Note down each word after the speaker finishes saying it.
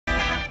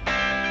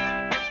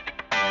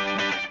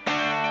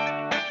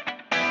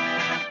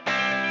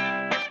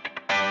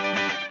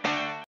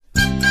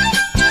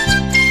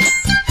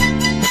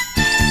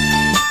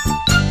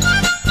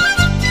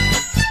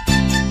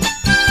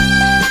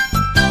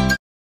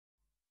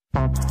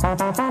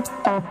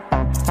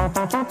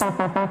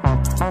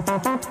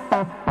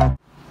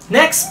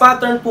Next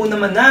pattern po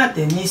naman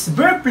natin is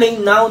verb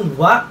plain noun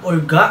wa or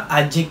ga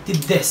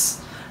adjective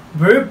des.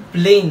 Verb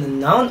plain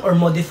noun or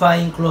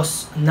modifying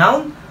clause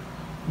noun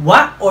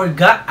wa or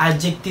ga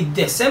adjective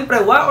des. Siyempre,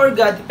 wa or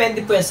ga,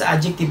 depende po yan sa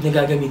adjective na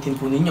gagamitin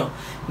po ninyo.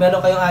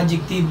 Meron kayong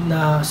adjective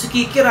na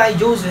sukikiray,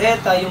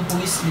 josuheta, yung po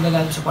is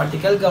ginagamit sa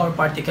particle ga or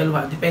particle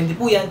wa. Depende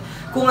po yan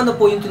kung ano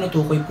po yung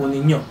tinutukoy po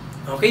ninyo.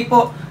 Okay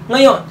po?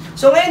 Ngayon,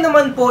 ngayon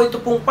naman po, ito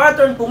pong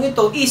pattern pong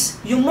ito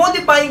is, yung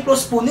modifying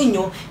clause po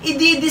ninyo,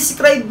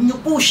 i-describe nyo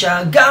po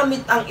siya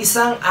gamit ang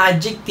isang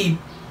adjective.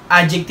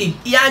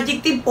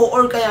 I-adjective po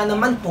or kaya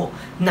naman po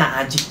na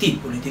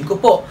adjective. Ulitin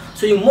ko po.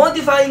 So, yung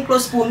modifying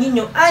clause po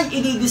ninyo ay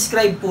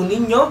i-describe po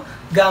ninyo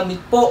gamit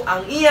po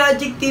ang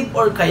i-adjective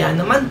or kaya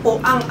naman po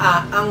ang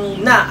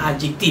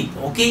na-adjective.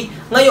 Okay?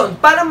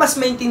 Ngayon, para mas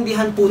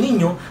maintindihan po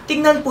ninyo,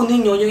 tignan po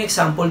ninyo yung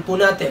example po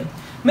natin.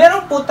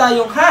 Meron po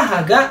tayong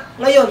hahaga.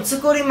 Ngayon,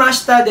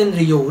 tsukurimashita den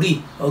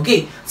ryori.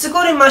 Okay.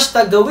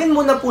 Tsukurimashita, gawin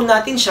muna po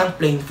natin siyang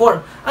plain form.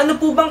 Ano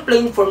po bang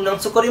plain form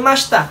ng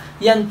tsukurimashita?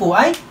 Yan po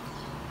ay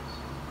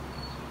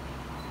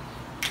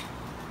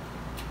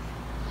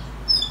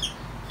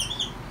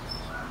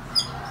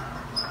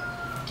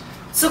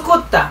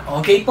tsukutta.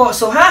 Okay po.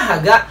 So,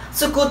 hahaga,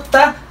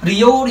 tsukutta,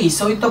 ryori.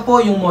 So, ito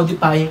po yung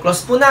modifying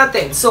clause po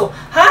natin. So,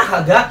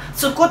 hahaga,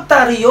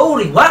 tsukutta,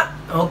 ryori wa.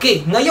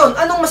 Okay, ngayon,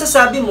 anong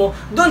masasabi mo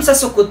doon sa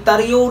tsukutta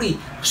ryori?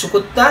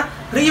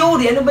 Tsukutta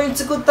ryori, ano ba yung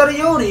tsukutta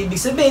ryori?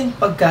 Ibig sabihin,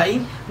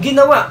 pagkain,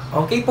 ginawa.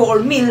 Okay po, or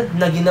meal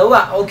na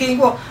ginawa. Okay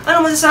po,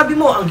 ano masasabi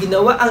mo? Ang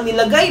ginawa, ang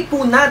nilagay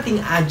po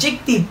nating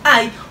adjective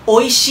ay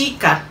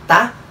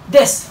oishikatta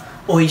des.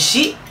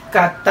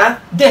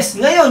 Oishikatta des.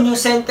 Ngayon, yung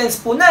sentence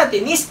po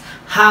natin is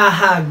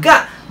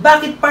hahaga.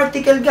 Bakit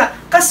particle ga?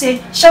 Kasi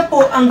siya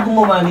po ang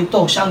gumawa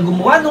nito. Siya ang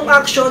gumawa ng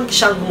action,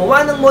 siya ang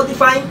gumawa ng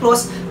modifying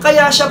clause,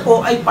 kaya siya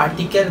po ay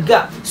particle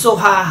ga. So,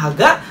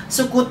 hahaga,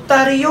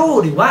 tsukutta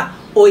ryori wa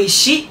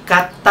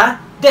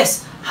oishikatta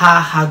des.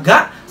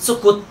 Hahaga,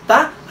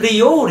 tsukutta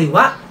ryori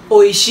wa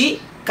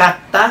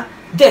oishikatta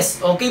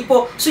des. Okay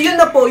po? So, yun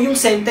na po yung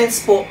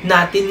sentence po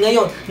natin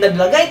ngayon.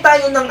 Naglagay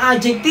tayo ng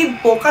adjective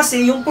po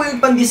kasi yung po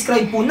yung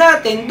pan-describe po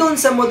natin dun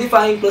sa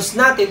modifying clause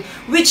natin,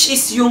 which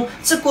is yung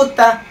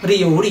tsukutta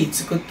ryori.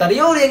 Tsukutta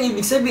ryori, ang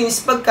ibig sabihin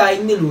is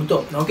pagkain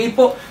niluto. Okay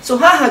po? So,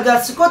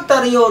 hahaga,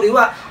 tsukutta ryori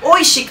wa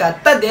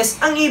oishikatta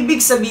des. Ang ibig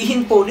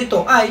sabihin po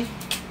nito ay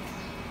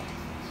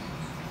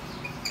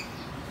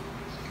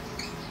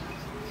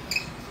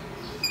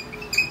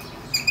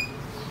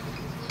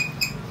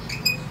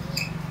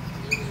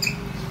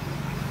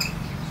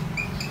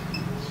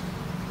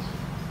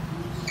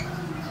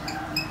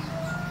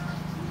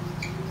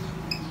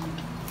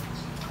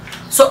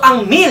so,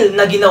 ang meal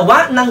na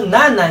ginawa ng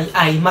nanay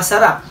ay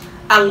masarap.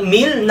 Ang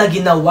meal na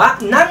ginawa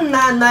ng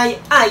nanay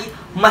ay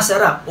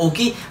masarap.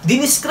 Okay?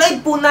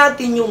 Dinescribe po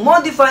natin yung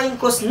modifying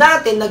clause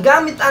natin na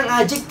gamit ang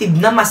adjective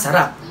na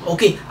masarap.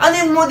 Okay? Ano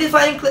yung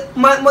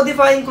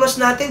modifying clause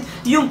natin?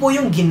 Yun po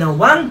yung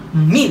ginawang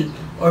meal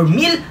or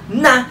meal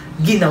na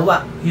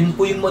ginawa. Yun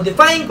po yung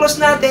modifying clause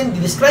natin.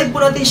 Dinescribe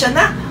po natin siya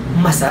na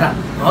masarap.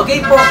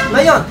 Okay po?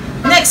 Ngayon,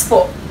 next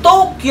po,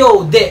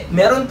 Tokyo de.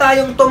 Meron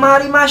tayong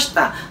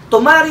tomarimashita.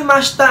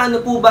 Tomarimashita,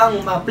 ano po ba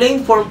ang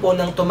plain form po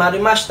ng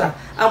tomarimashita?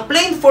 Ang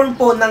plain form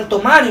po ng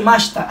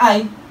tomarimashita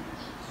ay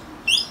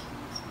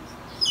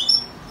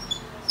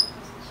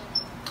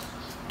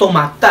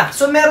tomatta.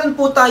 So, meron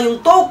po tayong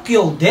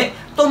Tokyo de,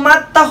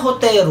 tomatta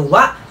hoteru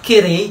wa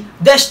kirei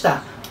deshita.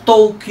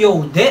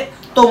 Tokyo de,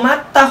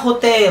 tomatta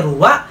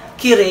hoteru wa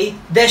kirei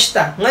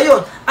deshita.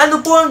 Ngayon,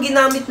 ano po ang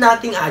ginamit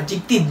nating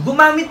adjective?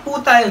 Gumamit po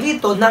tayo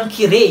rito ng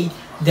kirei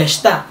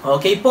deshita.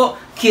 Okay po?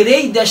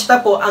 Kirei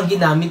deshita po ang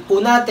ginamit po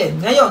natin.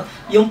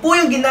 Ngayon, yung po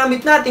yung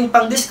ginamit natin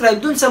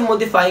pang-describe dun sa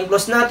modifying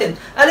clause natin.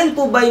 Alin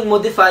po ba yung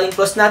modifying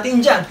clause natin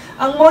dyan?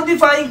 Ang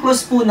modifying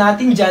clause po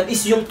natin dyan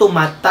is yung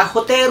tomatta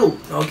hoteru.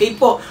 Okay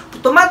po?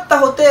 Tomatta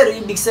hoteru,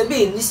 ibig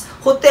sabihin is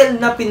hotel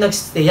na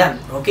pinagstayan.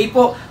 Okay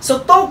po?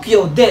 So,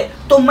 Tokyo de,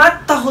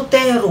 tomatta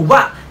hoteru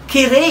wa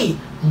kirei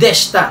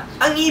deshita.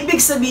 Ang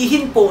ibig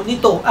sabihin po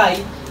nito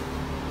ay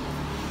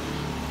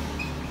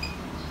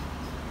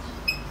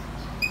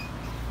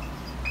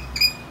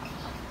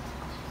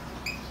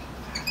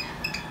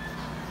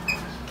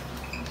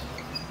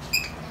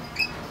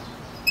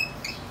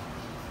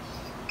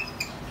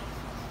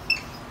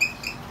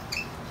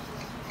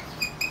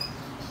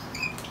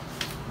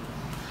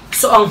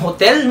so, ang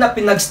hotel na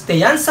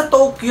pinagstayan sa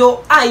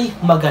Tokyo ay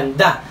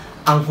maganda.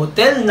 Ang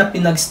hotel na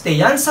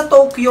pinagstayan sa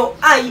Tokyo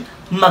ay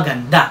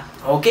maganda.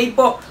 Okay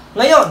po?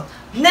 Ngayon,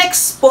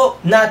 next po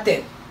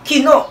natin.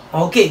 Kino.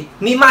 Okay.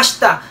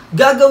 Mimashita.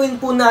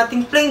 Gagawin po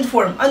nating plain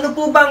form. Ano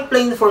po ba ang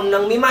plain form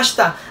ng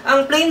mimashita?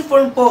 Ang plain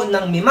form po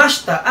ng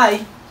mimashita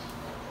ay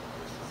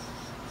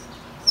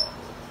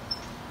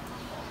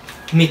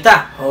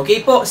mita. Okay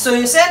po? So,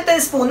 yung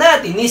sentence po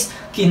natin is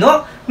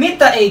Kino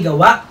mita e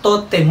gawa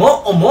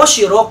totemo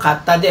omoshiro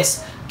katta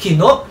desu.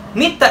 Kino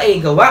mita e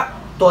gawa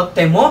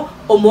totemo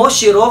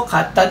omoshiro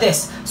katta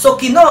desu. So,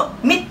 kino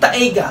mitta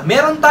eiga.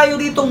 Meron tayo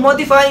ditong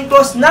modifying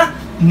clause na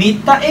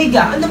mitta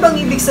eiga. Ano bang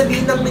ibig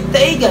sabihin ng mitta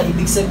eiga?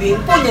 Ibig sabihin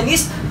po niyan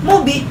is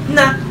movie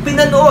na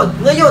pinanood.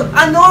 Ngayon,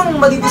 ano ang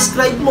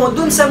madidescribe mo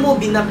dun sa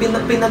movie na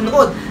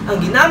pinanood? Ang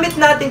ginamit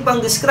natin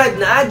pang describe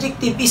na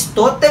adjective is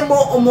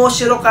totemo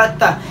omoshiro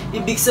katta.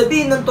 Ibig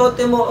sabihin ng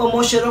totemo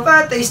omoshiro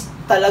katta is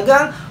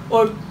talagang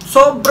or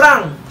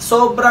sobrang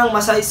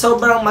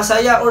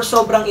masaya or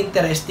sobrang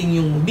interesting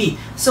yung movie.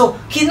 So,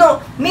 kino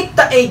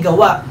mitta eiga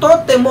wa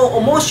totemo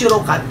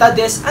omoshiro katta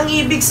desu. Ang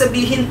ibig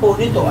sabihin po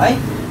nito ay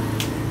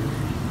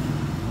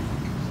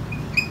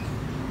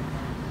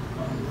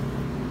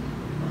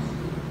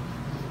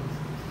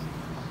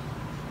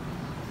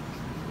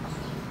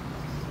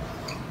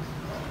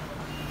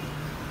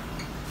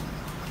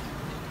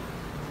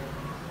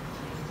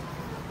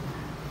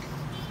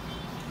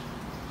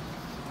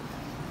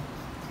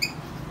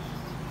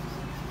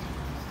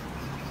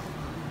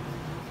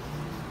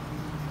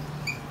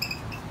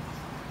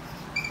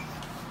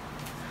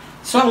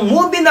so, ang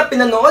movie na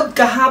pinanood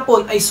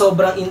kahapon ay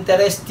sobrang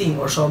interesting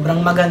or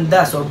sobrang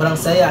maganda, sobrang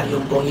saya.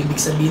 Yung po ang ibig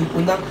sabihin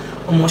po ng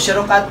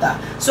omoshiro katta.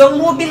 So,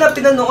 ang movie na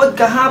pinanood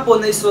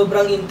kahapon ay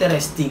sobrang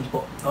interesting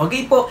po.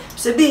 Okay po?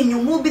 Sabihin,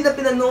 yung movie na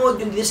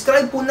pinanood, yung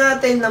describe po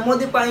natin na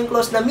modifying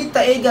clause na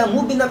mitta eiga,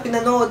 movie na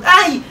pinanood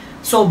ay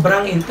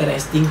sobrang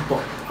interesting po.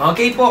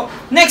 Okay po?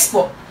 Next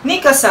po,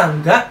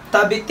 Nika-san ga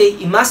tabite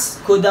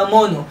imasu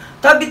kudamono.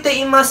 Tabite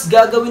imasu,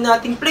 gagawin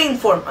nating plain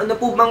form. Ano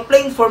po bang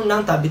plain form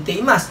ng tabite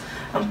imasu?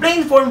 Ang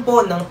plain form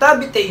po ng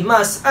tabite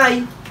imasu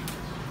ay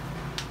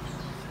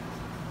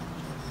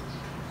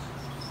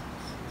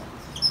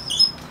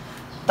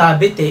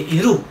tabite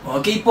iru.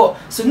 Okay po.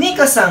 So,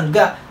 Nika-san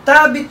ga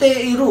tabite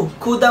iru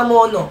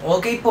kudamono.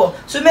 Okay po.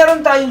 So,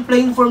 meron tayong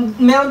plain form,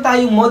 meron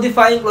tayong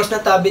modifying clause na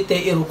tabite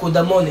iru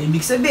kudamono.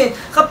 Ibig sabihin,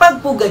 kapag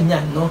po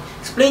ganyan, no?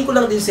 Explain ko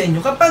lang din sa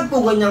inyo. Kapag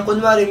po ganyan,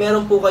 kunwari,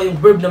 meron po kayong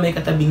verb na may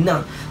katabing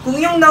noun. Kung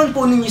yung noun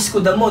po ninyo is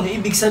kudamono,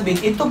 ibig sabihin,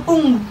 ito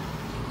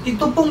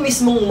pong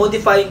mismong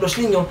modifying clause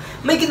ninyo,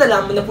 may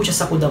kinalaman na po siya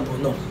sa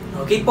kudamono.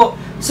 Okay po?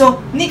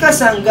 So,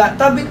 Nika-san ga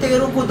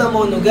tabiteru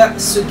kudamono ga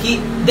suki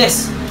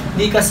desu.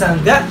 Nika-san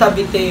ga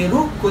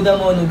tabiteru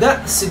kudamono ga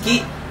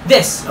suki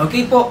desu.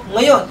 Okay po?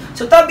 Ngayon,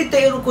 so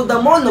tabiteru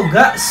kudamono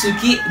ga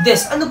suki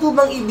desu. Ano po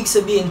bang ibig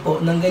sabihin po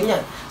ng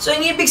ganyan? So,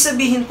 ang ibig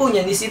sabihin po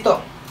niyan is ito.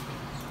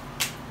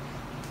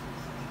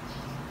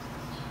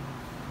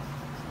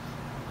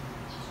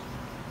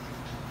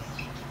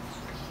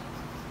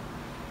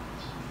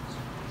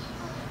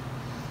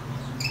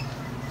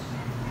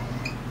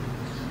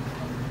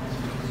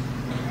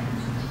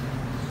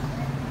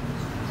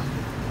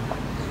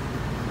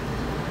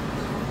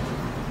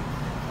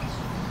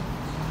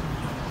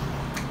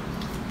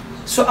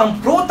 So,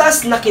 ang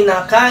prutas na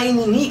kinakain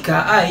ni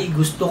Nika ay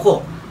gusto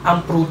ko.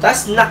 Ang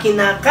prutas na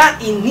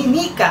kinakain ni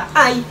Nika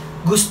ay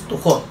gusto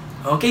ko.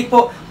 Okay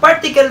po?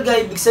 Particle ga,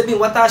 ibig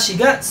sabihin,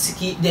 watashi ga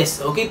suki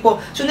desu. Okay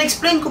po? So,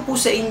 na-explain ko po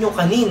sa inyo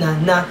kanina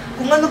na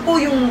kung ano po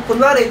yung,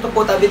 kunwari, ito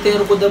po,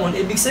 tabiteru kudamono.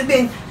 Ibig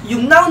sabihin,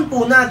 yung noun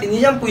po natin,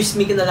 yan po is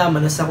may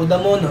kinalaman na sa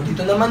kudamono.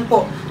 Dito naman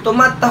po,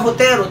 tomatta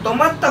hotero.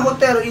 Tomatta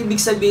hotero,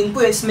 ibig sabihin po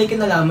is may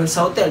kinalaman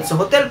sa hotel. So,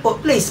 hotel po,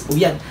 place po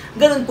yan.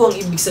 Ganun po ang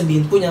ibig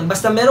sabihin po niyan.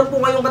 Basta meron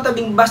po kayong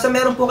katabing, basta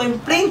meron po kayong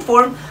plain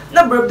form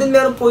na verb, then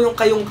meron po yung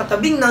kayong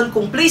katabing noun.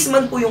 Kung place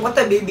man po yung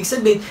katabi, ibig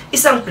sabihin,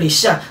 isang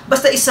place siya.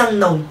 Basta isang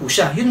noun po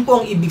siya. Yun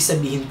po ang ibig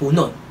sabihin po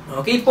nun.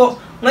 Okay po?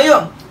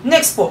 Ngayon,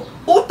 next po,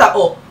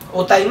 utao,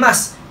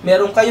 utaimasu.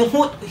 Meron kayong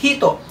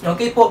hito.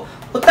 Okay po?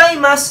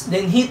 Utaimasu,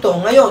 then hito.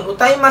 Ngayon,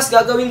 utaimasu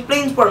gagawing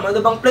plain form. Ano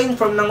bang plain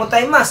form ng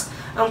utaimasu?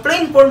 Ang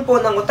plain form po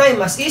ng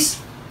utaimasu is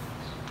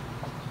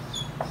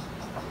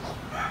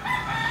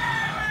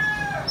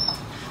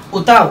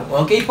utaw.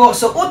 Okay po?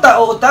 So,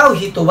 utao, utaw,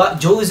 hito wa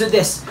jouzu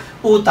desu.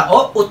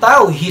 Utao,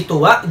 utaw,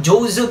 hito wa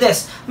jouzu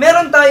desu.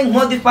 Meron tayong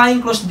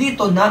modifying clause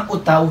dito na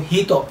utaw,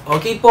 hito.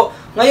 Okay po?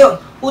 Ngayon,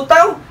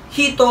 utaw,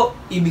 hito,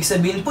 ibig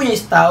sabihin po niya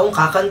is taong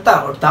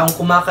kakanta or taong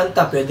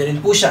kumakanta. Pwede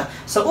rin po siya.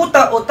 Sa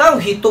utao, utaw,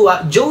 hito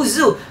wa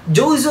jouzu.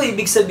 Jouzu,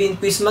 ibig sabihin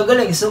po is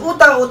magaling. Sa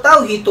utao,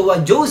 utaw, hito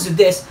wa jouzu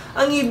desu.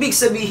 Ang ibig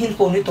sabihin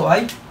po nito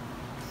ay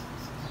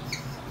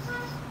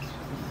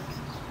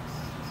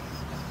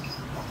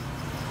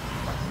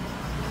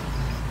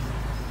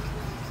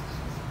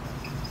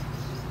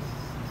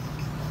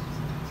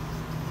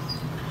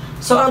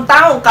so, ang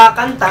taong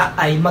kakanta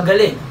ay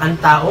magaling. Ang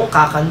taong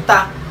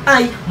kakanta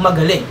ay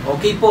magaling.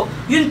 Okay po?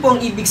 Yun po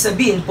ang ibig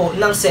sabihin po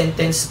ng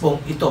sentence po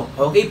ito.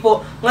 Okay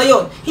po?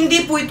 Ngayon,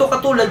 hindi po ito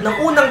katulad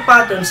ng unang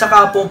pattern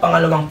saka po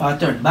pangalawang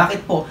pattern.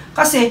 Bakit po?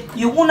 Kasi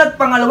yung unang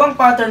pangalawang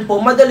pattern po,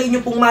 madali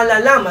nyo pong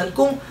malalaman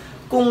kung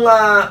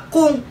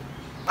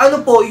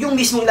ano po yung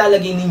mismong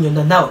ilalagay ninyo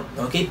na noun.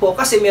 Okay po?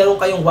 Kasi meron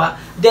kayong wa,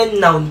 then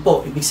noun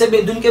po. Ibig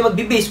sabihin, dun kayo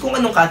magbe-base kung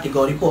anong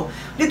category po.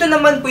 Dito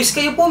naman po is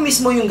kayo po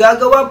mismo yung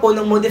gagawa po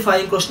ng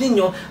modifying clause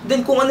ninyo.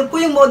 Then kung ano po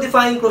yung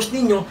modifying clause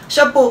ninyo,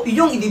 siya po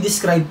yung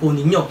i-describe po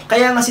ninyo.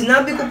 Kaya nga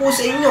sinabi ko po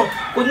sa inyo,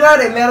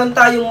 kunwari, meron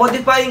tayong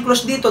modifying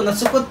clause dito na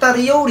sukuta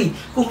ryori.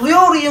 Kung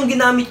ryori yung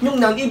ginamit nyong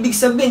noun, ibig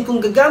sabihin,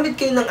 kung gagamit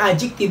kayo ng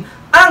adjective,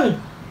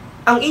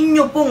 ang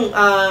inyo pong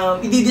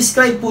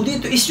i-describe po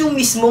dito is yung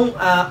mismong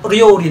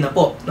ryori na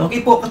po.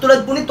 Okay po,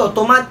 katulad po nito,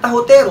 tomata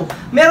hotero.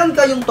 Meron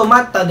kayong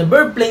tomata na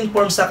verb plain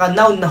form sa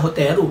noun na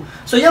hotero.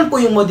 So yan po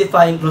yung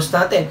modifying clause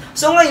natin.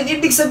 So ngayon,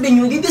 ibig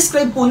sabihin yung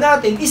i-describe po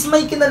natin is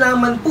may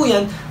kinalaman po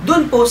yan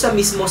dun po sa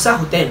mismo sa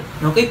hotel.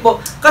 Okay po,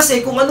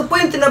 kasi kung ano po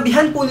yung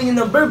tinabihan po ninyo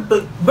ng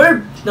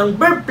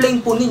verb plain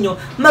po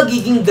ninyo,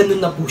 magiging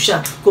ganun na po siya.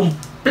 Kung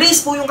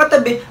place po yung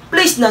katabi,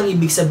 place na ang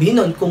ibig sabihin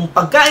nun. Kung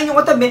pagkain yung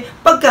katabi,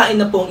 pagkain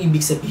na po ang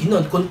ibig sabihin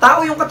nun. Kung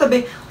tao yung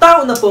katabi,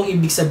 tao na po ang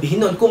ibig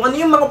sabihin nun. Kung ano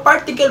yung mga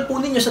particle po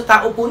ninyo sa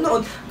tao po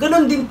noon,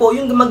 ganun din po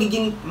yung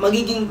magiging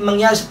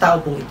mangyari sa tao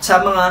po, sa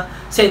mga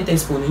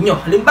sentence po ninyo.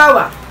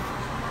 Halimbawa,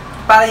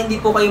 para hindi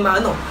po kayo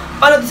maano,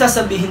 paano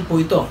sasabihin po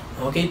ito?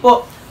 Okay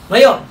po.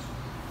 Ngayon,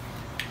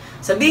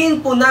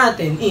 sabihin po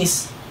natin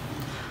is,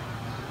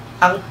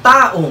 ang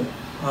taong,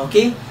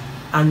 okay?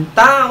 Ang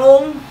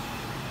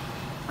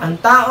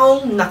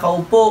taong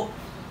nakaupo,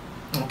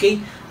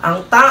 okay?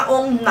 Ang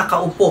taong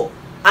nakaupo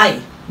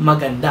ay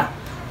maganda.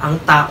 Ang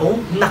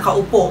taong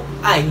nakaupo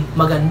ay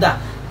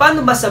maganda.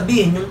 Paano ba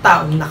sabihin yung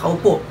taong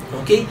nakaupo?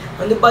 Okay?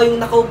 Ano ba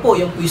yung nakaupo?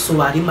 Yung po yung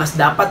suwarimas.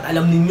 Dapat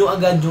alam ninyo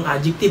agad yung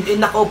adjective.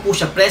 Nakaupo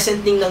siya. Present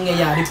din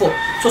nangyayari po.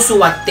 So,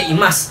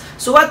 suwatteimas.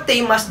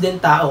 Suwatteimas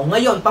din tao.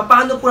 Ngayon,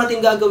 paano po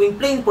natin gagawing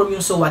plain form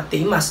yung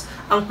suwatteimas?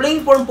 Ang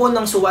plain form po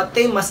ng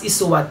suwatteimas is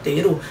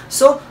suwatteiru.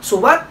 So,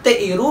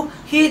 suwatteiru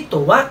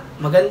hito wa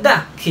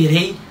maganda.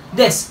 Kirei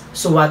des.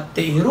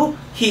 Suwatteiru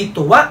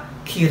hito wa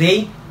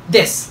kirei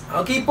des.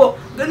 Okay po.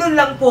 Ganun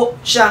lang po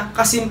siya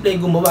kasimple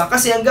gumawa.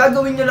 Kasi ang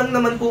gagawin nyo lang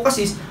naman po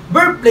kasi is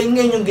verb plain.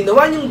 Ngayon yung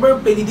ginawa nyong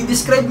verb plain,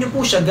 i-describe nyo po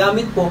siya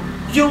gamit po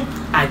yung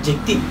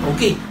adjective.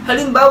 Okay.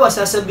 Halimbawa,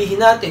 sasabihin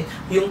natin,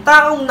 yung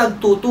taong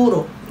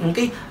nagtuturo.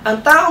 Okay.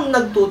 Ang taong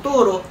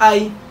nagtuturo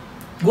ay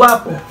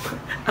gwapo.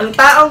 Ang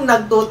taong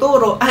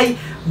nagtuturo ay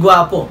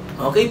gwapo.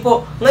 Okay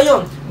po.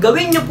 Ngayon,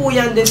 gawin nyo po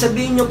yan, then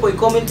sabihin nyo po,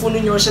 i-comment po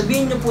ninyo, or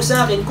sabihin nyo po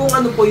sa akin kung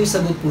ano po yung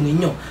sagot po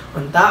ninyo.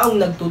 Ang taong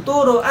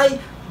nagtuturo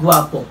ay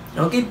gwapo.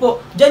 Okay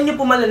po. Diyan nyo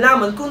po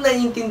malalaman kung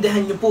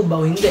naiintindihan nyo po ba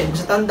o hindi.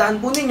 Sa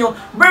tandaan po ninyo,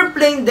 verb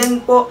plain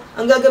din po,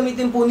 ang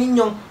gagamitin po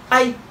ninyo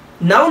ay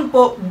noun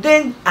po,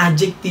 then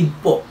adjective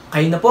po.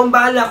 Kayo na po ang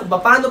bahala kung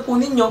paano po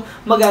ninyo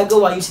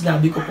magagawa yung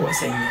sinabi ko po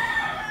sa inyo.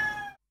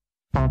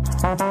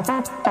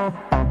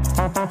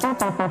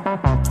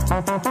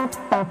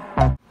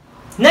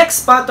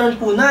 Next pattern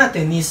po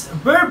natin is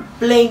verb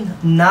plain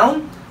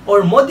noun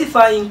or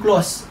modifying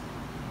clause.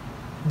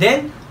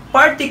 Then,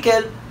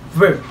 particle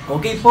verb.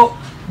 Okay po?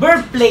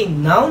 Verb plain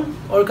noun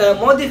or kaya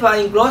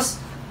modifying clause,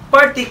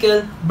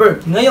 particle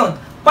verb. Ngayon,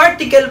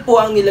 particle po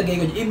ang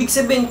nilagay ko. Ibig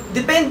sabihin,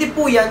 depende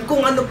po yan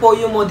kung ano po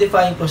yung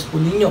modifying clause po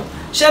ninyo.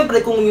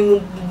 Siyempre, kung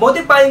yung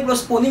modifying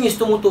clause po ninyo is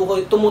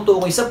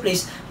tumutukoy sa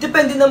place,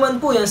 depende naman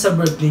po yan sa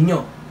verb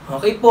ninyo.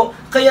 Okay po?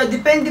 Kaya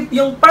depende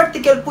yung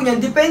particle po yan,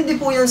 depende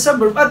po yan sa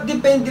verb at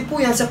depende po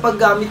yan sa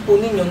paggamit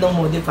po ninyo ng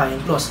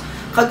modifying clause.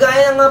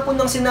 Kagaya nga po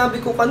ng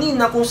sinabi ko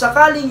kanina, kung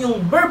sakaling yung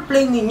verb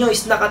plain ninyo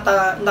is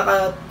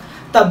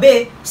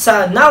nakatabi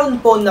sa noun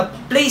po na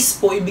place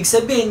po, ibig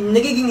sabihin,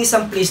 nagiging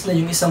isang place na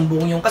yung isang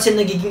buong yung kasi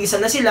nagiging isa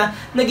na sila,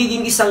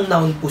 nagiging isang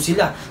noun po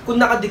sila.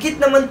 Kung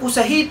nakadikit naman po sa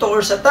hito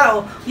or sa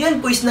tao,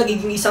 yan po is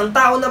nagiging isang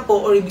tao na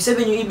po, or ibig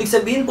sabihin, yung ibig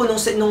sabihin po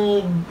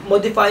nung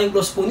modifying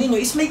clause po ninyo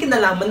is may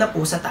kinalaman na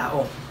po sa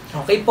tao.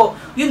 Okay po,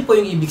 yun po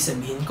yung ibig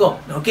sabihin ko.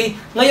 Okay?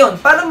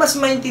 Ngayon, para mas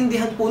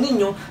maintindihan po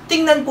ninyo,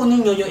 tingnan po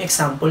ninyo yung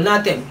example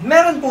natin.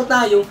 Meron po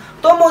tayong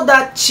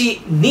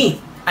tomodachi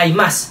ni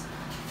aimasu.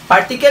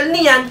 Particle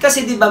ni yan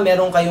kasi di ba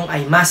meron kayong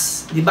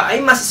aimasu. Di ba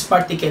aimasu is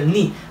particle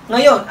ni.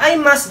 Ngayon,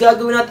 aimasu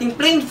gagawin natin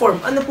plain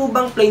form. Ano po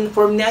bang plain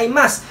form ni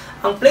aimasu?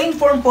 Ang plain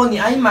form po ni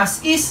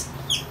aimasu is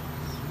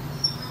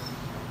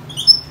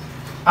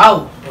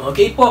au.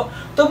 Okay po.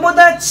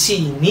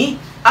 Tomodachi ni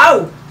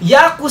au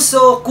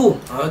yakusoku.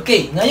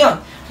 Okay,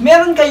 ngayon,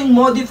 meron kayong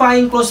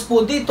modifying clause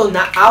po dito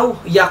na au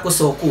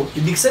yakusoku.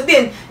 Ibig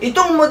sabihin,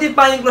 itong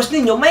modifying clause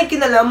ninyo, may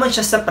kinalaman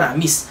siya sa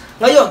promise.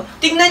 Ngayon,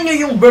 tingnan nyo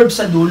yung verb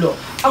sa dulo.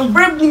 Ang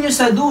verb ninyo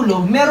sa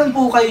dulo, meron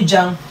po kayo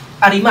dyang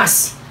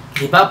arimas.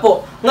 Diba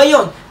po?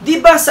 Ngayon,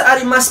 diba sa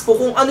arimas po,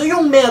 kung ano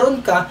yung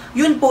meron ka,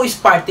 yun po is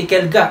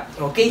particle ga.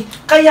 Okay?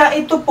 Kaya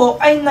ito po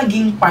ay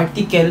naging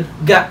particle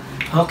ga.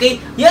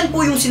 Okay? Yan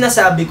po yung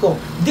sinasabi ko.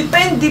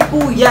 Depende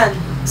po yan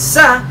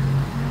sa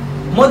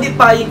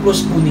modifying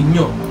clause po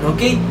ninyo.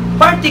 Okay?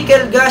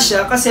 Particle ga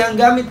siya kasi ang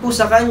gamit po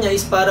sa kanya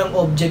is parang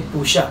object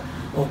po siya.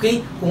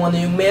 Okay? Kung ano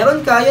yung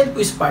meron ka, yan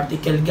po is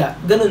particle ga.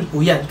 Ganun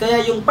po yan.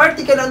 Kaya yung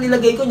particle ang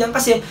nilagay ko niyan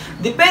kasi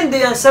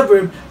depende yan sa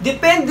verb,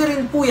 depende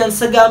rin po yan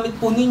sa gamit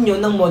po ninyo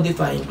ng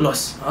modifying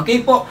clause. Okay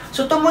po?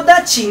 So,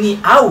 tomodachi ni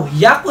au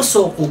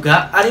yakusoku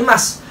ga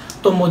arimasu.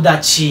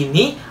 Tomodachi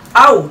ni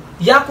au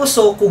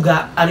yakusoku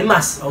ga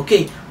arimasu.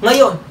 Okay.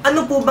 Ngayon,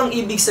 ano po bang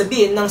ibig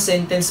sabihin ng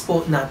sentence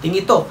po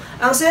nating ito?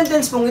 Ang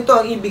sentence pong ito,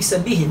 ang ibig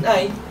sabihin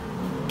ay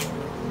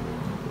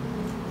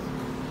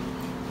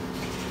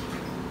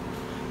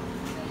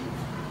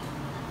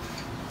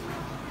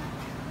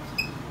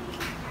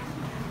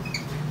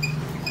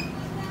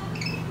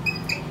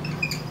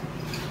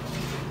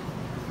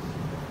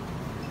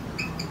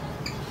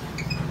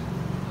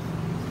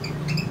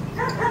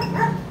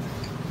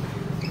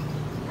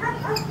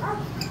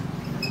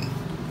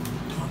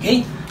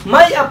okay?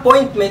 May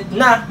appointment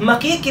na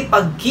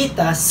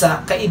makikipagkita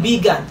sa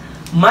kaibigan.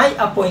 May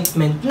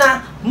appointment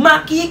na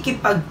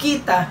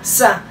makikipagkita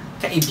sa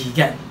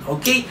kaibigan.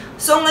 Okay?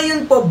 So,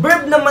 ngayon po,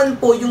 verb naman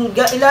po yung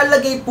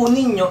ilalagay po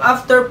ninyo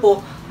after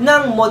po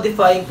ng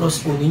modifying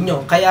clause po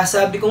ninyo. Kaya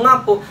sabi ko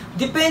nga po,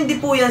 depende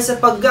po yan sa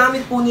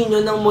paggamit po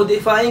ninyo ng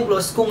modifying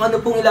clause kung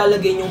ano pong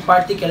ilalagay yung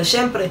particle.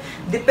 Siyempre,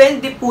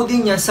 depende po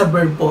din yan sa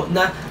verb po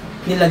na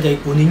nilagay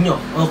po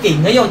ninyo. Okay,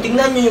 ngayon,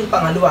 tingnan nyo yung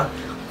pangalawa.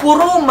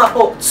 Kuruma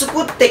o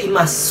tsukutte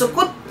imasu.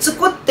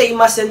 Tsukutte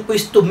imasu yan po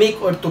is to make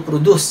or to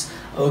produce.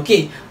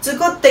 Okay,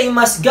 tsukutte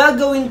imasu,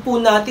 gagawin po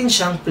natin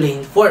siyang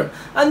plain form.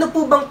 Ano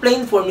po bang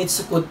plain form ni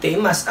tsukutte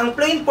imasu? Ang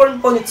plain form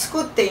po ni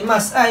tsukutte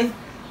imasu ay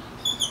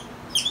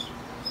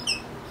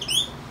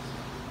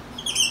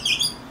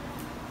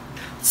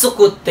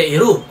tsukutte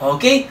iru.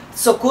 Okay?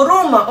 So,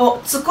 kuruma o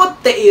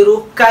tsukutte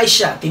iru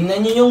kaisha. Tingnan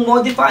nyo yung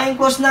modifying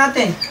clause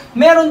natin.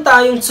 Meron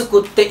tayong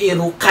tsukutte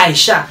iru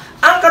kaisha.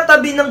 Ang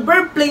katabi ng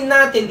verb plane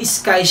natin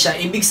is kaisha.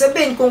 Ibig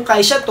sabihin, kung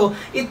kaisha to,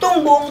 itong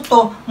buong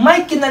to,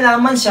 may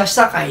kinalaman siya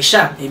sa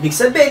kaisha. Ibig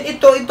sabihin,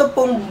 ito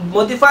pong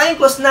modifying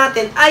clause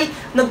natin ay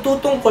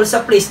nagtutungkol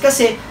sa place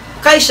kasi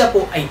kaisha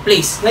po ay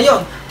place.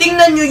 Ngayon,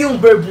 tingnan nyo yung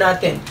verb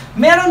natin.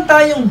 Meron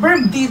tayong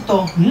verb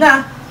dito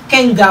na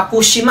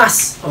kengaku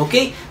shimasu.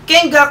 Okay?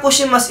 Kengaku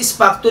shimasu is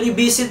factory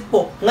visit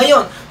po.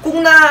 Ngayon,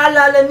 kung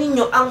naaalala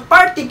ninyo, ang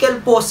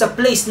particle po sa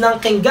place ng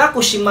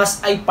kengaku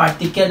shimasu ay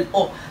particle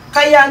o.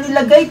 Kaya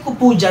nilagay ko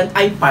po dyan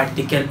ay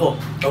particle o.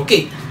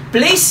 Okay,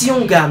 place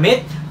yung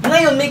gamit.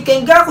 Ngayon, may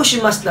kengaku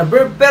shimasu na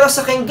verb. Pero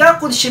sa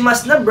kengaku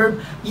shimasu na verb,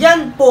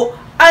 yan po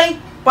ay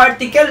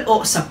particle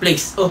o sa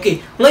place. Okay,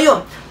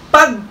 ngayon,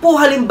 pag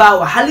po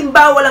halimbawa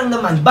lang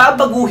naman,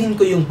 babaguhin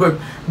ko yung verb.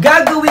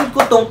 Gagawin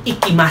ko tong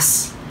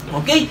ikimasu.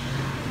 Okay?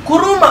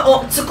 Kuruma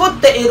o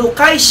tsukutte iru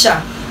kaisha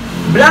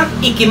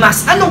blank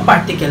ikimasu. Anong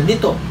particle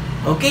dito?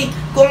 Okay?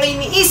 Kung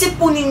iniisip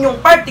po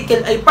ninyong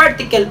particle ay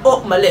particle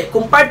o, mali.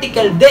 Kung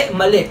particle de,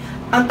 mali.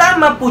 Ang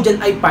tama po dyan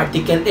ay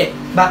particle e.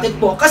 Bakit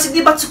po? Kasi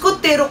diba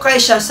tsukutte iru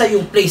kaisha sa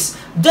yung place.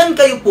 Diyan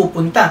kayo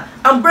pupunta.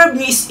 Ang verb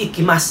niyo is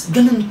ikimasu.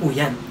 Ganun po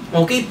yan.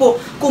 Okay po?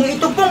 Kung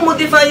ito pong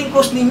modifying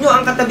clause ninyo,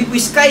 ang katabi po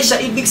is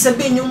kaisha, ibig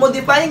sabihin yung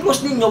modifying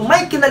clause ninyo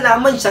may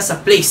kinalaman siya sa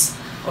place.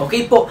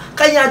 Okay po?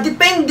 Kaya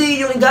depende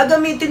yung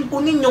gagamitin po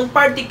ninyong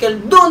particle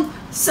dun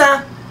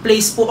sa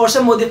place po or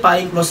sa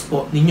modifying clause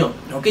po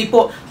ninyo. Okay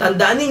po?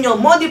 Tandaan ninyo,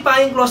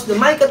 modifying clause na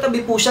may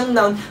katabi po siyang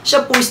noun,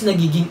 siya po is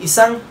nagiging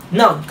isang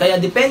noun. Kaya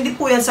depende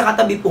po yan sa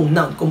katabi pong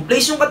noun. Kung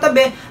place yung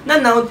katabi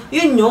na noun,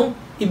 yun yung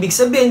ibig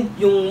sabihin,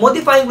 yung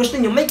modifying clause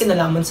ninyo may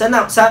kinalaman sa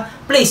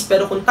place.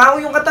 Pero kung tao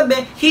yung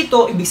katabi,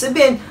 hito, ibig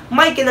sabihin,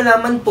 may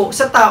kinalaman po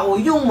sa tao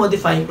yung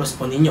modifying clause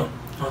po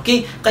ninyo.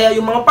 Okay? Kaya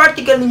yung mga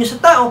particle ninyo sa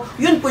tao,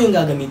 yun po yung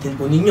gagamitin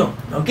po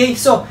ninyo. Okay?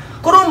 So,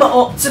 kuruma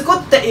o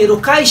tsukutte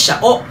iru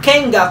kaisha o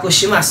kengaku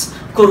shimasu.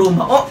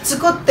 Kuruma o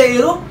tsukutte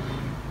iru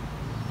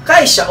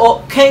kaisha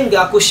o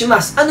kengaku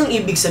shimasu. Anong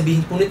ibig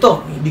sabihin po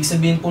nito? Ang ibig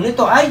sabihin po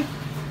nito ay,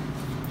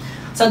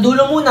 sa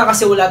dulo muna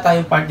kasi wala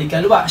tayong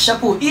particle wa. Siya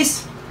po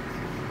is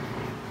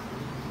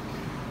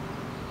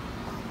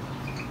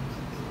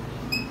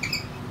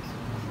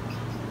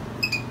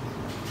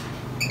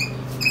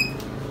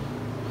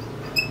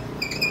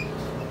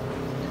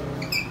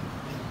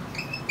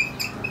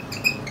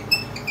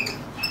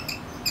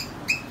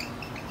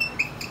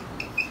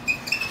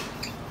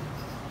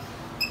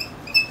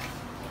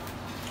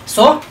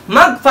so,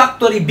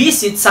 mag-factory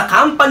visit sa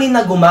company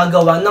na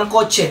gumagawa ng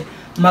kotse.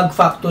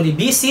 Mag-factory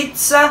visit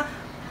sa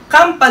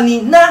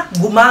company na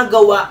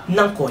gumagawa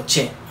ng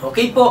kotse.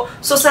 Okay po?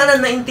 So, sana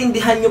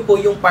naintindihan nyo po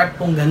yung part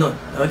pong ganun.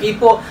 Okay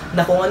po?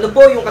 Na kung ano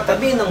po yung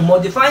katabi ng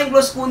modifying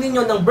clause po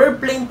ninyo, ng verb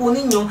plane po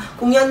ninyo,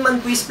 kung yan man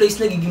po is place,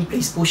 nagiging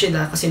place po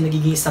sila kasi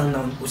nagiging isang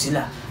noun po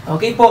sila.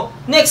 Okay po?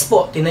 Next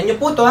po, tinan nyo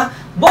po to ha.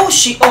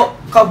 Boshi o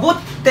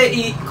kabutte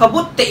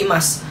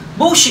imasu.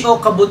 Boshi o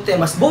kabutte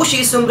imasu.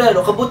 Boshi is sombrero.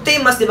 Kabutte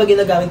imasu, di ba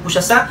ginagamit po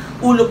siya sa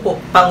ulo po.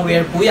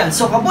 Pang-wear po yan.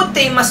 So, kabutte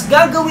imasu,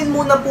 gagawin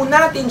muna po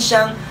natin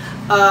siyang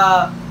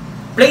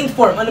plain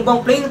form. Ano bang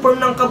plain form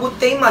ng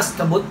kabutte imasu?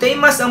 Kabutte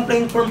imasu, ang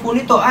plain form po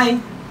nito ay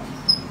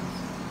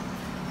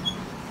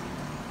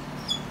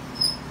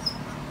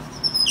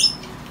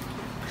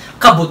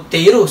kabutte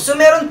iru. So,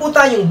 meron po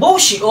tayong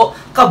boshi o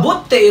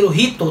kabutte iru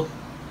hito.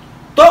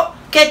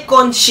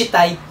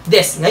 kekonshitai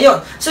des.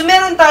 Ngayon, so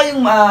meron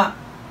tayong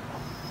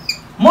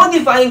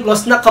modifying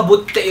clause na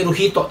kabutte iru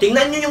hito.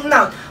 Tingnan nyo yung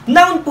noun.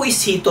 Noun po is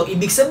hito.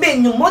 Ibig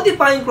sabihin, yung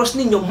modifying clause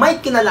ninyo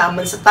may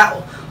kinalaman sa tao.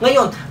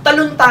 Ngayon,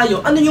 talon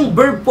tayo. Ano yung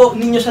verb po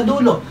ninyo sa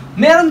dulo?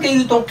 Meron kayo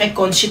itong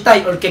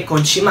kekonshitai or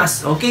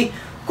kekonshimas. Okay?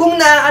 Kung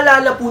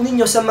naaalala po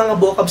ninyo sa mga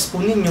vocabs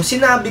po ninyo,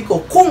 sinabi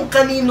ko, kung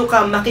kanino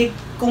ka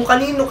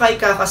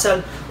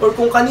ikakasal or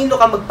kung kanino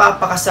ka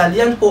magpapakasal,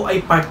 yan po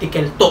ay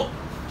particle to.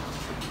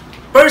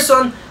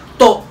 Person,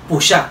 to po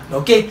siya.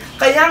 Okay?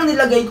 Kaya ang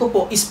nilagay ko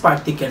po is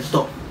particle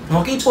to.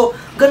 Okay po,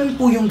 ganun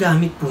po yung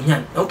gamit po niyan.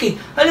 Okay,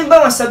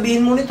 halimbawa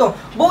sabihin mo nito,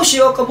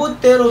 Boshio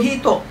kabutte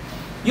hito.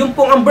 Yung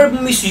pong ang verb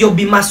mo is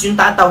yobimas, yung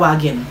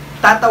tatawagin.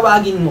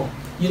 Tatawagin mo.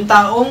 Yung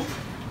taong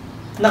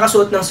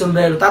nakasuot ng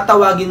sombrero,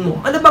 tatawagin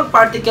mo. Ano bang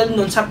particle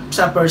nun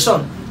sa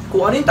person?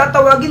 Kung ano yung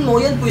tatawagin mo,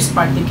 yan po is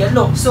particle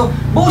no. So,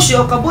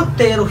 Boshio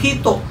kabutte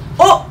hito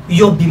o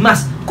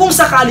yobimas. Kung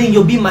sakaling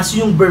yobimas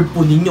yung verb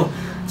po ninyo.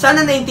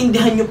 Sana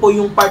naintindihan nyo po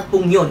yung part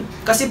pong yun.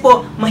 Kasi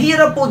po,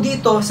 mahirap po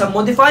dito sa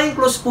modifying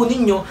clause po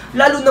ninyo,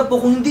 lalo na po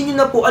kung hindi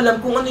nyo na po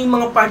alam kung ano yung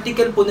mga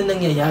particle po na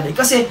nangyayari.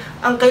 Kasi,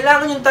 ang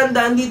kailangan nyo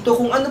tandaan dito,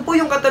 kung ano po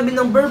yung katabi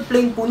ng verb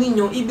plane po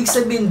ninyo, ibig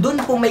sabihin, dun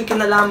po may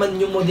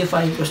kinalaman yung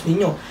modifying clause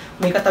ninyo.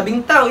 May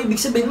katabing tao, ibig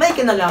sabihin, may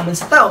kinalaman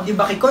sa tao.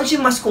 Diba? Kay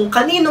conscious, kung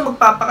kanino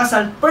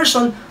magpapakasal,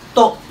 person,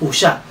 to po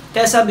siya.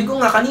 Kaya sabi ko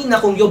nga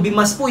kanina, kung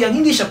yobimas po yan,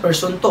 hindi siya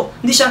person to.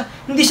 Hindi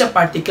siya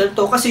particle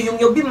to. Kasi yung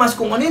yobimas,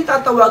 kung ano yung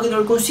tatawagin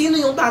or kung sino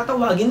yung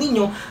tatawagin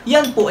ninyo,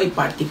 yan po ay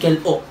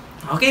particle o.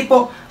 Okay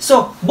po?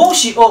 So,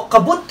 boshi o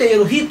kabutte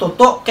hito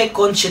to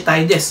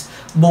kekonshitai des.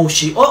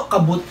 Boshi o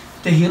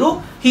kabutte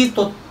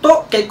hito to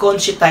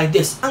kekonshitai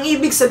des. Ang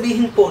ibig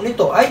sabihin po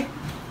nito ay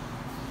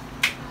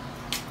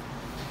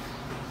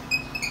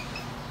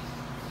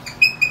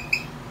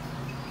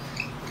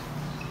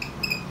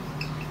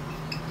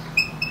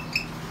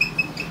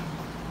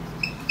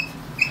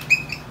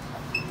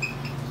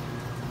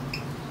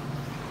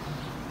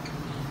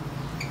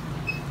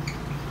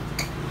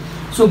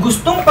so,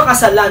 gustong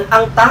pakasalan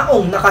ang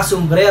taong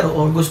nakasombrero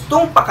o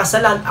gustong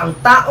pakasalan ang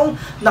taong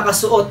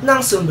nakasuot ng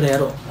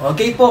sombrero.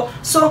 Okay po?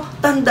 So,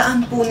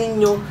 tandaan po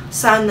ninyo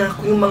sana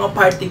kung yung mga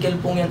particle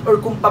po yan or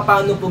kung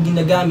paano po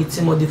ginagamit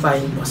si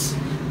modifying clause.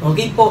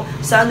 Okay po?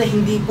 Sana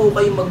hindi po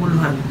kayo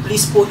maguluhan.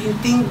 Please po,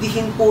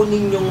 intindihin po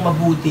ninyong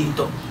mabuti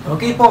ito.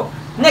 Okay po?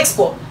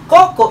 Next po,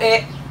 koko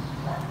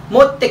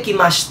motte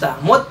kimashita.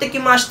 Motte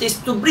kimashita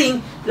is to bring,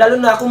 lalo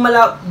na kung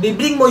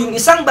bibring mo yung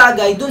isang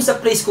bagay dun sa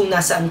place kung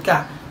nasaan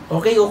ka.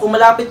 Okay, o kung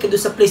malapit ka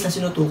doon sa place na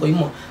sinutukoy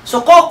mo.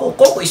 So,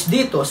 koko is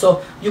dito. So,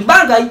 yung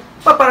bagay,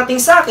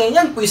 paparating sa akin,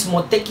 yan po is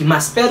motte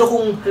kimas. Pero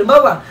kung,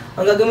 halimbawa,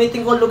 ang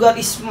gagamitin kong lugar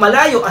is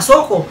malayo,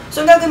 asoko.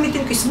 So, ang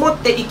gagamitin ko is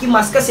motte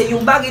ikimas kasi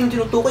yung bagay na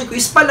tinutukoy ko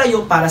is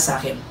palayo para sa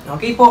akin.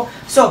 Okay po?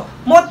 So,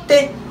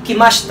 motte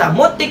kimashita.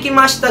 Motte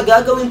kimashita,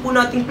 gagawin po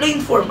natin plain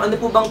form. Ano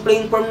po bang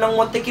plain form ng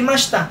motte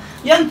kimashita?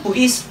 Yan po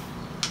is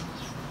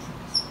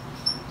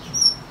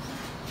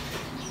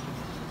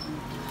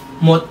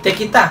motte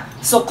kita.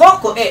 So,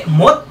 koko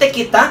motte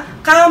kita,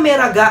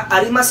 kamera ga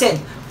arimasen.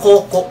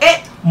 Koko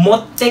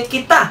motte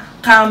kita,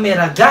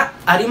 kamera ga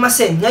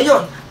arimasen.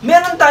 Ngayon,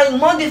 meron tayong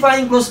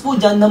modifying clause po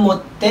dyan na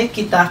motte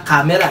kita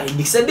camera.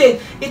 Ibig sabihin,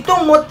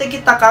 itong motte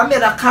kita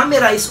camera,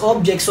 camera is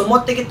object. So,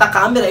 motte kita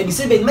camera, ibig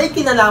sabihin, may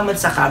kinalaman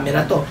sa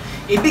camera to.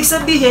 Ibig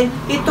sabihin,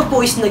 ito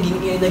po is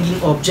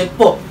naging object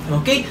po.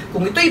 Okay?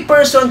 Kung ito ay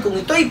person, kung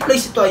ito ay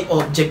place, ito ay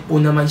object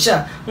po naman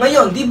siya.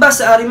 Ngayon, di ba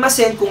sa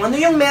arimasen, kung ano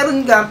yung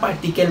meron ga,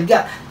 particle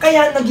ga.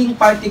 Kaya naging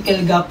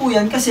particle ga po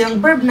yan kasi ang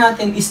verb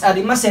natin is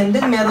arimasen,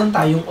 then meron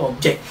tayong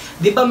object.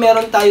 Di ba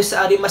meron tayo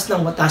sa arimas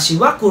ng watashi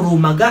wa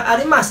kuruma ga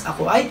arimas.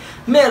 Ako ay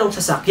merong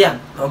sasakyan.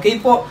 Okay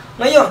po?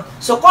 Ngayon,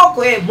 so koko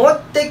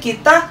motte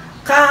kita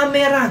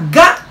camera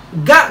ga.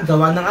 Ga,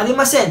 gawa ng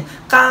arimasen.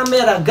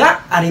 Camera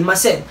ga,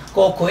 arimasen.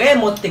 Koko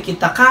motte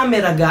kita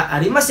camera ga,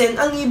 arimasen.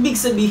 Ang ibig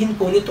sabihin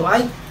po nito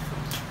ay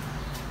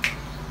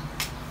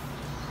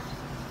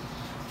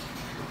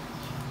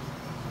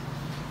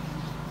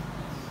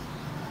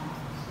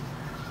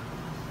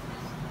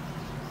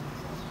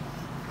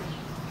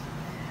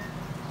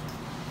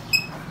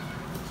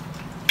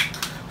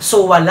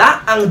so,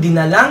 wala ang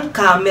dinalang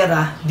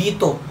camera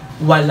dito.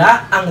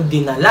 Wala ang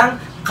dinalang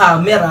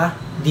camera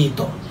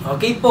dito.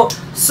 Okay po?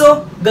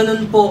 So,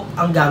 ganun po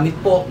ang gamit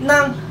po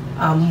ng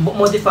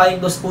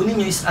modifying clause po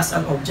ninyo is as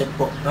an object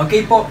po.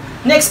 Okay po?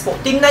 Next po,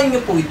 tingnan nyo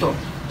po ito.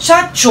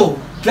 Shacho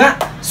ga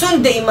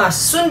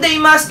sundeimasu.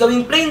 Sundeimasu,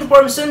 gawing plain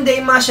form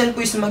sundeimasu, yan po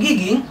is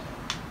magiging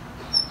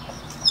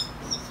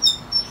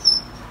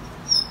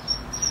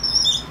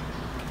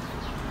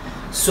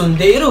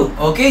sundeiru.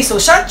 Okay, so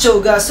shacho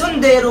ga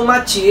sundeiru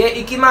machi e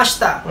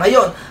ikimashita.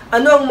 Ngayon,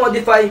 ano ang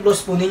modifying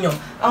clause po ninyo?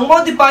 Ang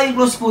modifying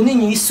clause po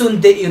ninyo is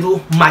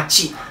sundeiru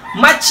machi.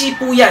 Machi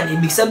po yan.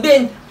 Ibig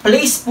sabihin,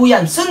 place po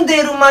yan.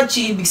 Sundeiru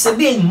machi, ibig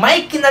sabihin,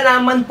 may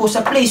kinalaman po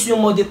sa place yung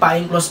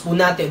modifying clause po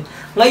natin.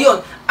 Ngayon,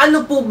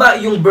 ano po ba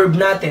yung verb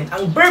natin?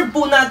 Ang verb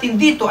po natin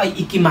dito ay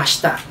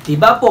ikimashita.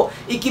 Diba po?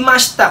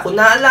 Ikimashita. Kung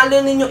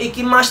naalala ninyo,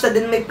 ikimashita,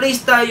 then may place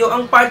tayo.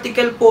 Ang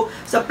particle po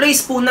sa place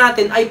po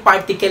natin ay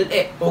particle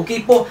e.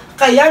 Okay po?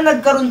 Kaya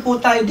nagkaroon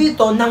po tayo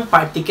dito ng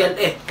particle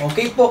e.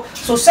 Okay po?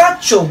 So,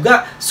 sacho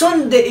ga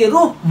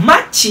sundeiru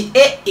machi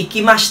e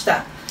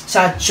ikimashita.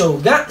 Sacho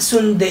ga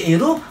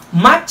sundeiru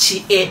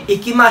machi e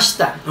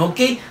ikimashita.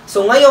 Okay?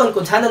 So ngayon,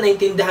 kung sana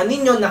naintindihan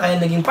ninyo na kaya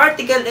naging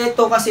particle,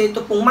 ito kasi ito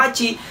pong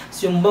machi,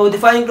 yung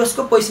modifying clause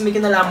ko po is may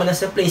kinalaman na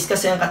sa place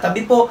kasi ang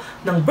katabi po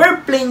ng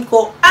verb plane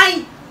ko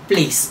ay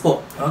place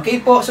po.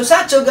 Okay po? So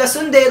sacho ga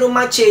sundeiru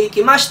machi e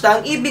ikimashita,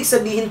 ang ibig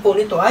sabihin po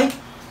nito ay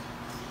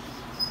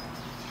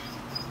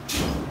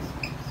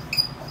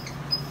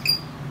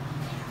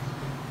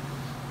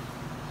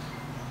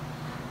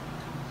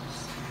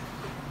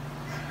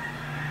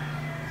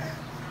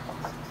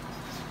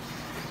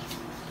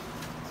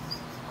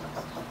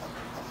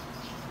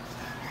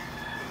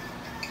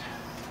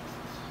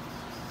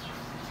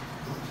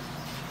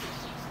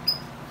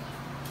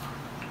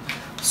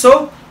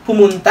so,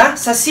 pumunta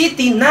sa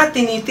city na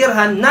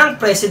tinitirhan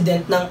ng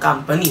president ng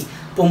company.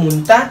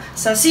 Pumunta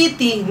sa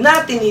city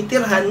na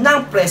tinitirhan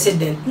ng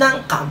president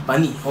ng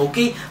company.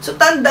 Okay? So,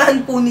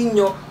 tandaan po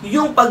ninyo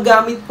yung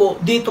paggamit po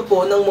dito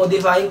po ng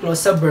modifying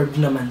clause sa verb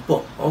naman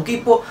po. Okay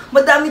po?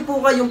 Madami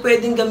po kayong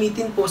pwedeng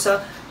gamitin po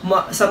sa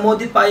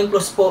modifying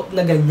clause po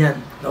na ganyan.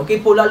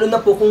 Okay po? Lalo na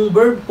po kung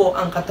verb po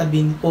ang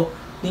katabi po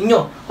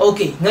ninyo.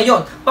 Okay, ngayon,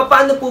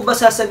 paano po ba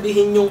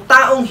sasabihin yung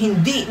taong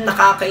hindi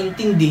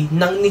nakakaintindi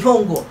ng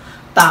Nihongo?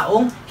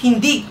 Taong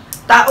hindi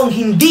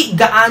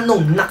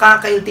gaanong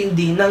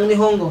nakakaintindi ng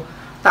Nihongo.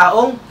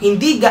 Taong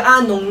hindi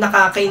gaanong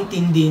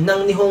nakakaintindi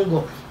ng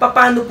Nihongo.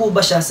 Paano po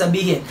ba siya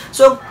sabihin?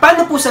 So,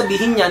 paano po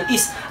sabihin yan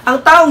is,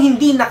 ang taong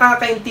hindi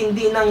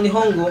nakakaintindi ng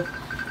Nihongo,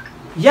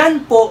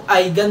 yan po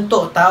ay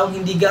ganito. Taong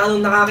hindi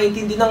gaanong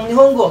nakakaintindi ng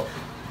Nihongo.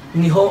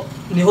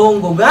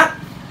 Nihongo ga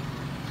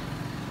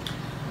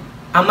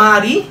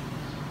amari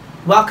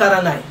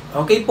wakaranai.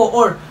 Okay po?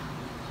 Or,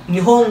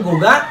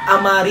 Nihongo ga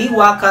amari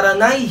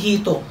wakaranai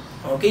hito.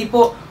 Okay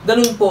po?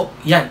 Ganun po.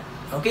 Yan.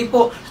 Okay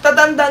po?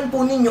 Tatandaan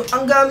po ninyo,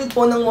 ang gamit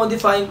po ng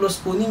modifying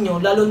clause po ninyo,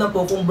 lalo na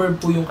po kung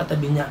verb po yung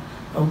katabi niya.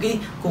 Okay?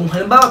 Kung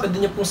halimbawa,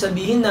 pwede niyo pong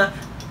sabihin na,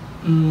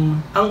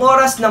 ang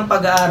oras ng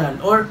pag-aaral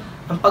or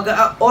ang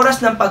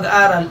oras ng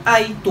pag-aaral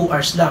ay 2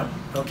 hours lang.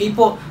 Okay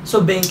po?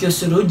 So, benkyou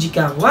suru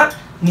jikan wa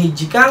 2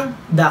 jikan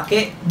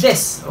dake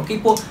desu.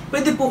 Okay po?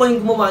 Pwede po kayong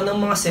gumawa ng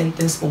mga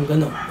sentence kung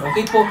gano'n.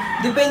 Okay po?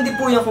 Depende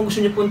po yan kung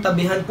gusto niyo pong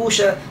tabihan po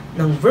siya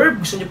ng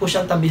verb, gusto niyo po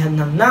siyang tabihan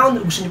ng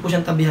noun, gusto niyo po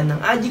siyang tabihan ng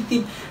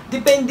adjective.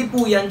 Depende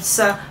po yan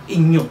sa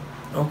inyo.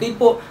 Okay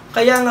po?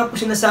 Kaya nga po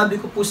sinasabi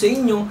ko po sa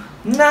inyo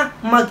na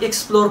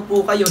mag-explore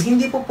po kayo.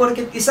 Hindi po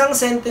porket isang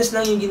sentence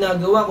lang yung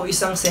ginagawa ko,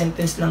 isang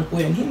sentence lang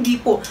po yan. Hindi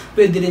po.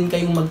 Pwede rin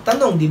kayong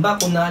magtanong, di ba?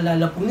 Kung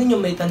naalala po ninyo,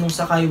 may tanong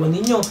sa kaiwa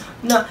ninyo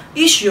na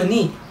issue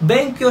ni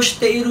benkyou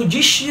shiteiru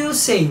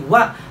jishusei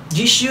wa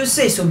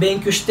jishusei. So,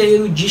 benkyou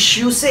shiteiru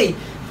jishusei.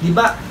 Di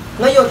ba?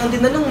 Ngayon, ang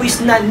tinanong mo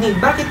is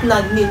nanin. Bakit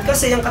nanin?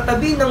 Kasi ang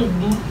katabi ng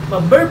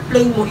verb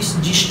plane mo is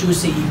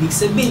jishusei. Ibig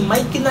sabihin,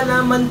 may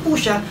kinalaman po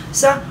siya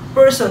sa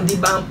person.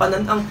 Diba?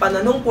 Ang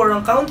pananong po,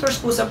 ang counters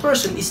po sa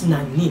person is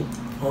nanin.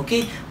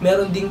 Okay?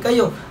 Meron din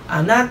kayo,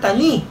 anata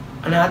ni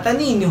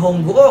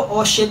Nihongo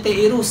o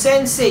oshiteiru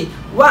sensei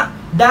wa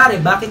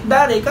dare. Bakit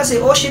dare? Kasi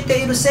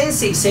oshiteiru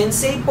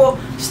sensei po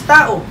is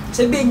tao.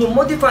 Sabihin yung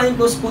modifying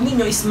clause po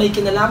ninyo is may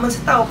kinalaman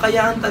sa tao,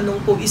 kaya ang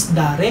tanong po is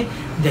dare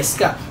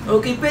desu ka.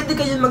 Okay, pwede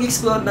kayo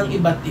mag-explore ng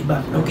iba't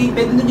iba. Okay,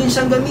 pwede nyo din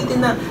siyang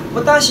gamitin na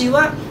watashi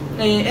wa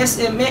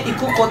SME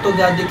iku koto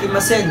ga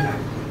dekimasen.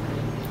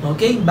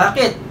 Okay,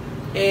 bakit?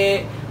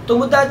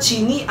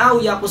 Tomodachi ni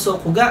ao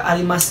yakusoku ga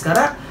arimasu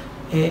kara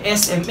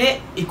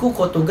SME iku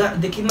koto ga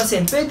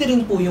dekimasen. Pwede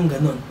rin po yung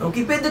ganun.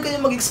 Okay, pwede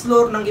kayo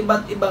mag-explore ng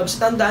iba't iba.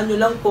 Basta tandaan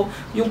nyo lang po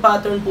yung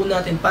pattern po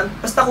natin.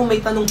 Basta kung may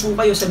tanong po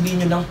kayo,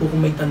 sabihin nyo lang po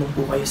kung may tanong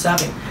po kayo sa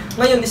akin.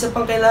 Ngayon, isa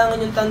pang kailangan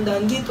yung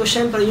tandaan dito,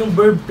 syempre yung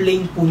verb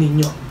plane po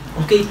ninyo.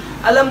 Okay,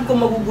 alam ko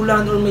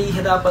magugulahan or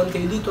mahihirapan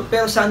kayo dito,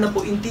 pero sana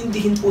po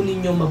intindihin po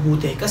ninyo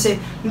mabuti.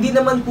 Kasi hindi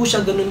naman po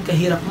siya ganun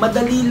kahirap.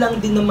 Madali lang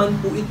din naman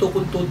po ito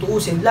kung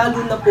tutuusin. Lalo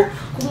na po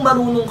kung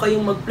marunong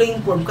kayong mag-plain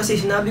form. Kasi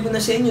sinabi ko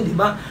na sa inyo, di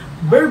ba?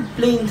 Verb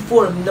plain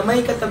form na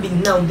may katabing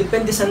noun.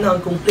 Depende sa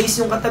noun. Kung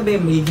place yung katabi,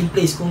 magiging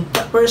place. Kung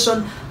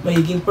person,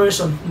 magiging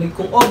person.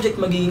 Kung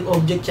object, magiging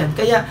object yan.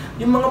 Kaya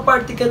yung mga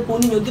particle po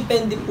ninyo,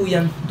 depende po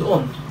yan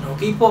doon.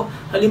 Okay po?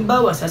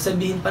 Halimbawa,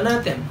 sasabihin pa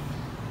natin,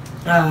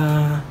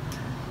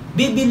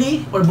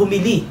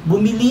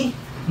 bumili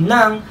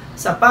ng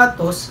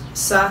sapatos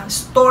sa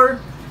store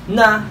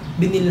na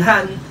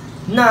binilhan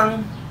ng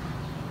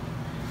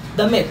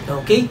damit.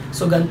 Okay?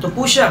 So, ganito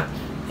po siya.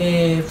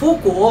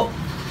 Fuku o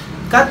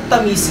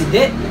kattamisi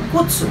de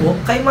kutsu o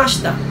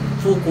kaimashita.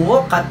 Fuku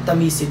o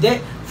kattamisi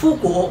de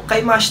fuku o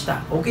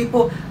kaimashita. Okay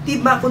po?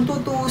 Diba? Kung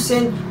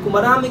tutuusin, kung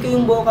marami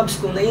kayong vocabs,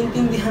 kung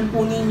naiintindihan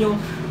po ninyo,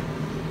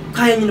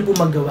 kaya nyo na po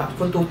magawa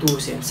kung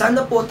tutusin.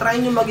 Sana po, try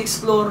nyo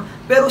mag-explore.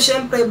 Pero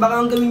syempre, baka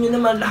ang gawin nyo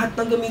naman, lahat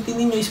ng gamitin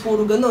ninyo is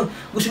puro ganun.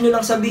 Gusto nyo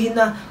lang sabihin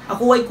na,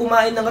 ako ay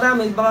kumain ng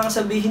ramen, baka ang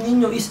sabihin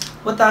ninyo is,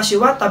 watashi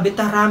wa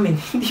tabeta ramen.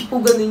 Hindi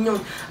po ganun yun.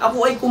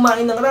 Ako ay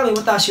kumain ng ramen,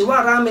 watashi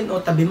wa ramen o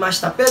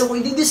tabimashita. Pero kung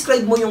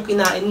i-describe mo yung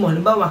kinain mo,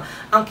 halimbawa,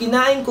 ang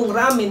kinain kong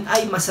ramen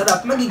ay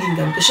masarap, magiging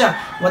ganito siya.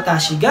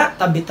 Watashi ga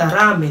tabeta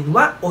ramen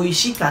wa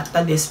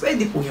oishikatta desu.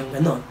 Pwede po yung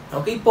ganun.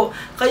 Okay po?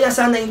 Kaya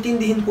sana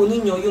intindihin po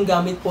ninyo yung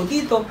gamit po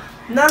dito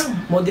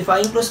ng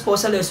modifying clause po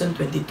sa lesson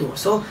 22.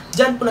 So,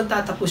 dyan po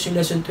nagtatapos yung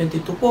lesson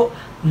 22 po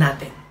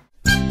natin.